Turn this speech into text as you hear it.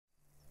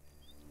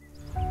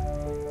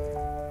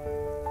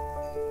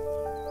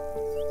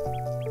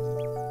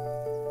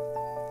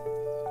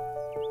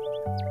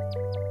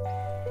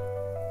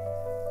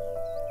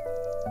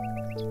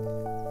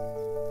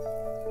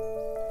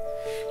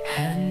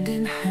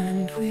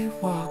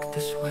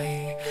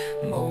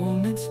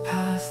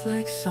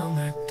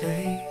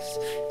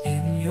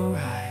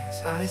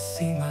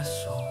see my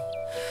soul,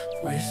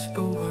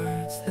 whisper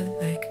words that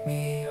make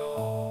me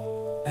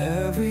whole.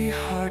 Every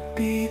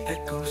heartbeat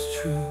echoes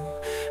true,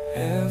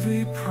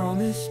 every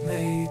promise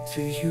made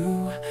to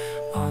you.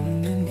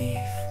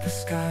 Underneath the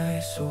sky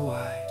so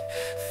wide,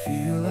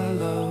 feel our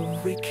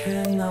love we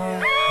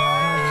cannot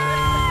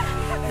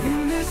hide.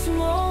 In this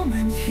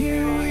moment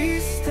here we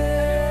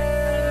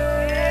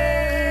stand,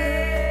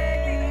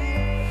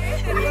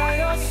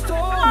 write our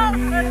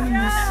story in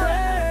the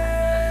sand.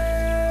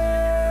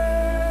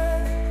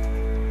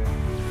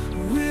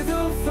 With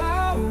a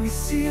vow we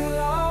seal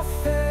our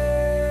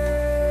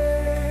fate,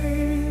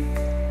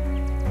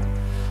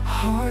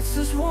 hearts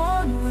as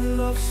one with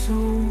love so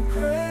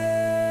great.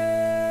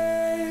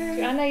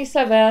 To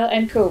Anaisa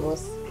and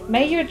Kobus,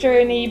 may your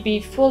journey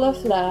be full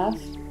of love,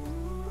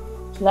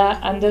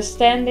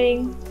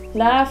 understanding,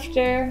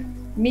 laughter,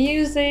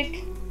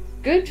 music,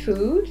 good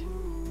food,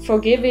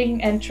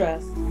 forgiving and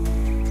trust.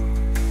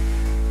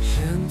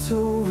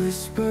 Gentle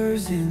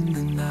whispers in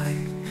the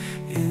night,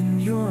 in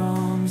your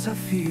arms I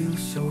feel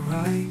so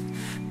right.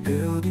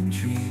 Building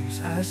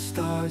dreams as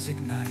stars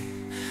ignite,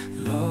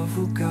 love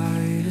will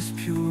guide us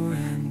pure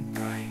and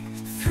bright.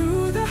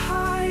 Through the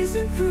highs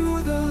and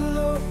through the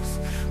lows,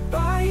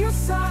 by your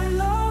side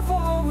love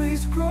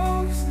always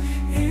grows.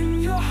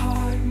 In your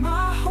heart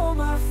my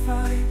home I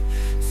find,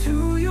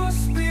 to your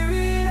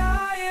spirit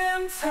I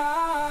am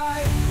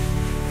tied.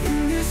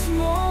 In this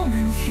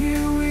moment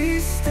here we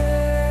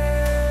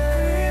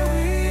stand,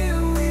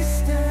 we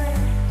stand,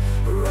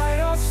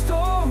 write our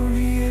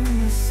story in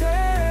the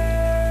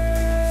sand,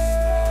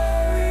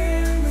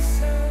 in the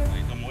sand.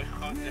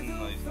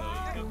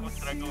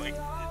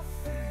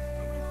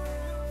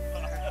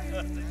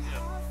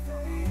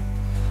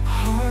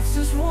 Hearts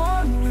as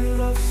one with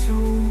love so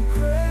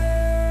great.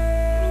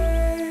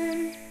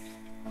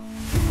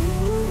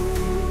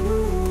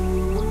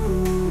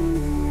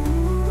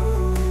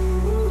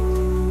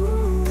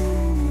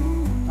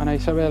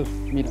 Anaisa,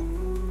 mira.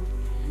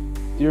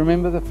 Do you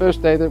remember the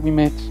first day that we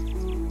met?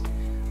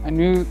 I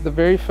knew the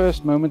very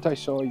first moment I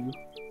saw you.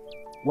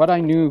 What I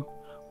knew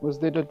was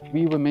that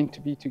we were meant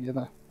to be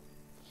together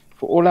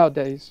for all our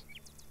days.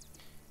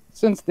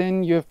 Since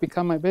then, you have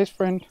become my best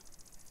friend,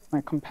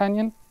 my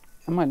companion,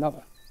 and my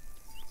lover.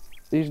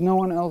 There's no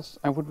one else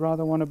I would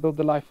rather want to build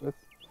a life with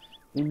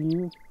than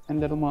you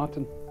and little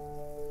Martin.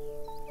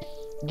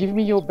 Give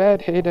me your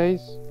bad hair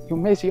days, your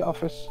messy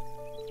office,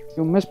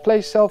 your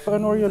misplaced cell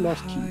phone or your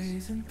lost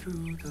keys.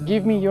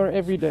 Give me your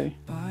everyday,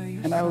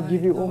 and I will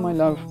give you all my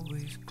love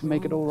to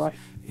make it all right.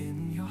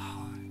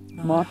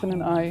 Martin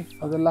and I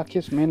are the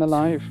luckiest men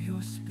alive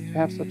to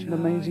have such an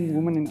amazing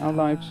woman in our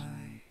lives.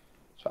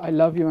 So I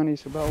love you,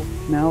 Anaisa,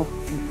 now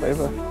and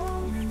forever.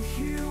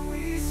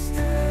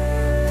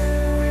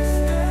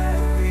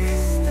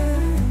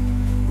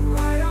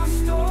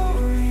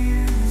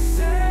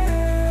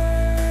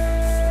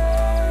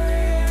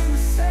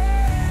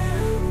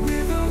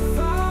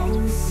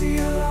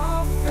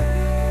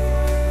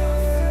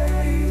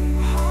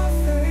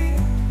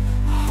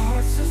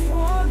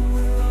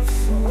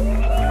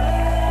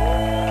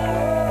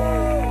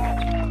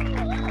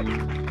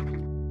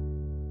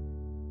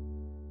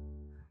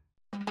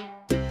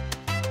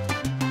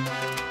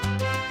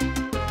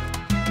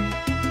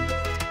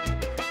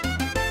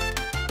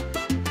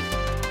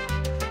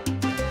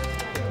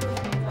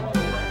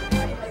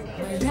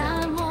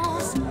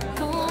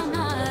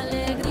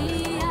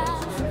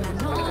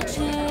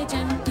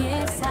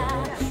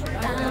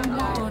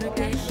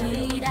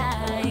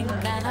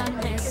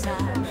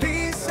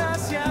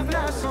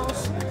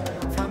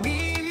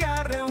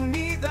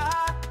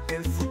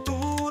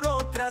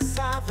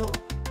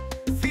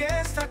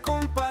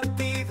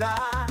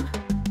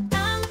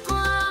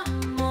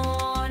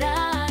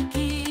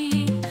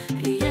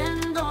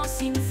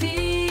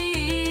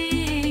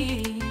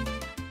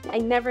 I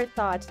never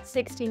thought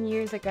 16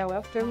 years ago,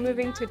 after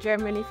moving to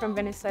Germany from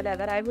Venezuela,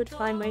 that I would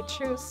find my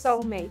true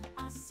soulmate,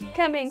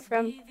 coming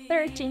from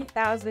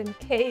 13,000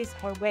 k's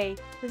away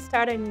to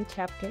start a new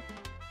chapter.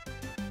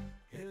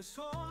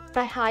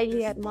 I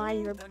highly admire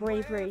your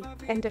bravery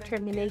and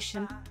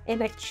determination,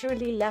 and I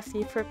truly love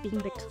you for being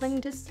the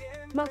kindest,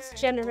 most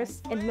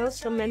generous, and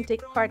most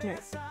romantic partner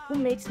who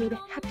makes me the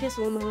happiest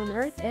woman on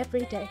earth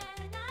every day.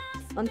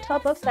 On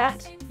top of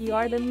that, you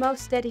are the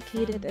most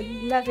dedicated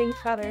and loving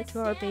father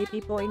to our baby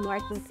boy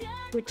Martin,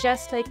 who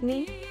just like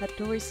me,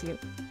 adores you.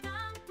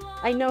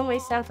 I know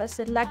myself as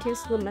the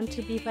luckiest woman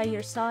to be by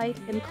your side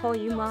and call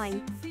you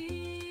mine.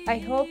 I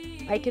hope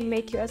I can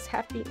make you as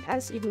happy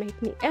as you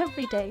make me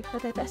every day for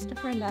the rest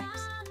of our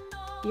lives.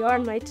 You are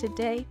my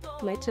today,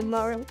 my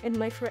tomorrow, and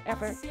my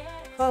forever.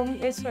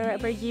 Home is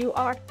wherever you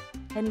are,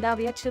 and love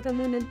you to the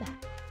moon and back.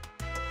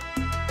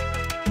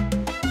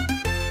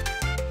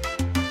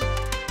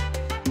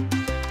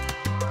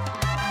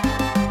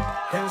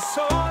 El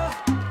sol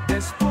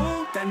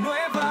despunta,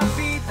 nueva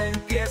vida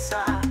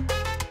empieza.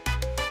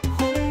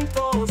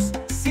 Juntos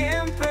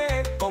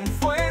siempre con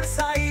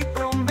fuerza y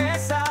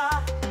promesa.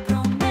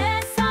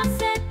 Promesas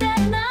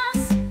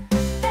eternas,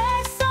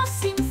 besos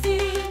sin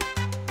fin.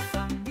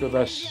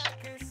 Kobus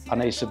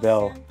Anaisa,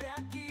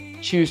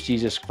 choose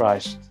Jesus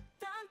Christ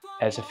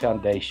as a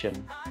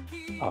foundation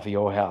of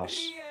your house.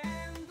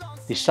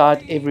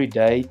 Decide every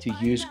day to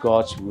use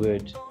God's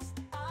word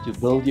to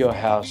build your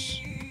house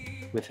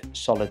with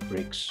solid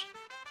bricks.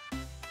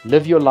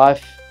 Live your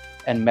life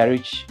and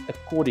marriage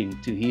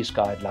according to His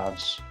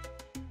guidelines,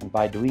 and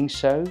by doing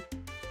so,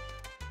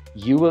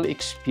 you will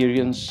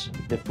experience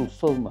the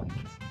fulfillment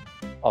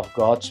of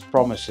God's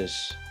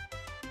promises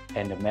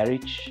and a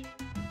marriage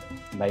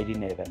made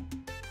in heaven.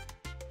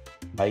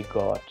 May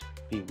God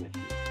be with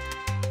you.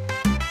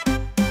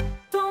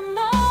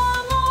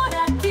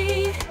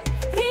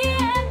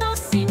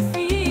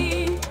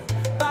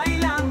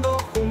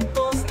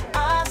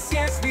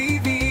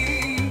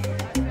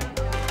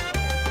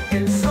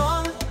 El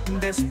sol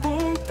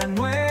despunta,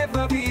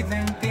 nueva vida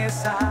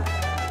empieza.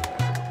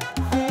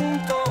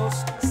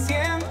 Juntos,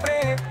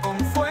 siempre con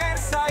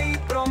fuerza y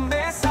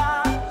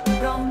promesa.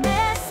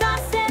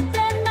 Promesas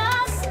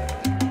eternas,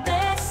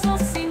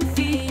 besos sin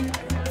fin.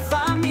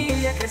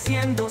 Familia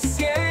creciendo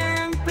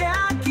siempre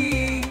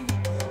aquí.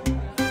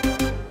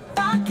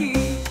 Aquí.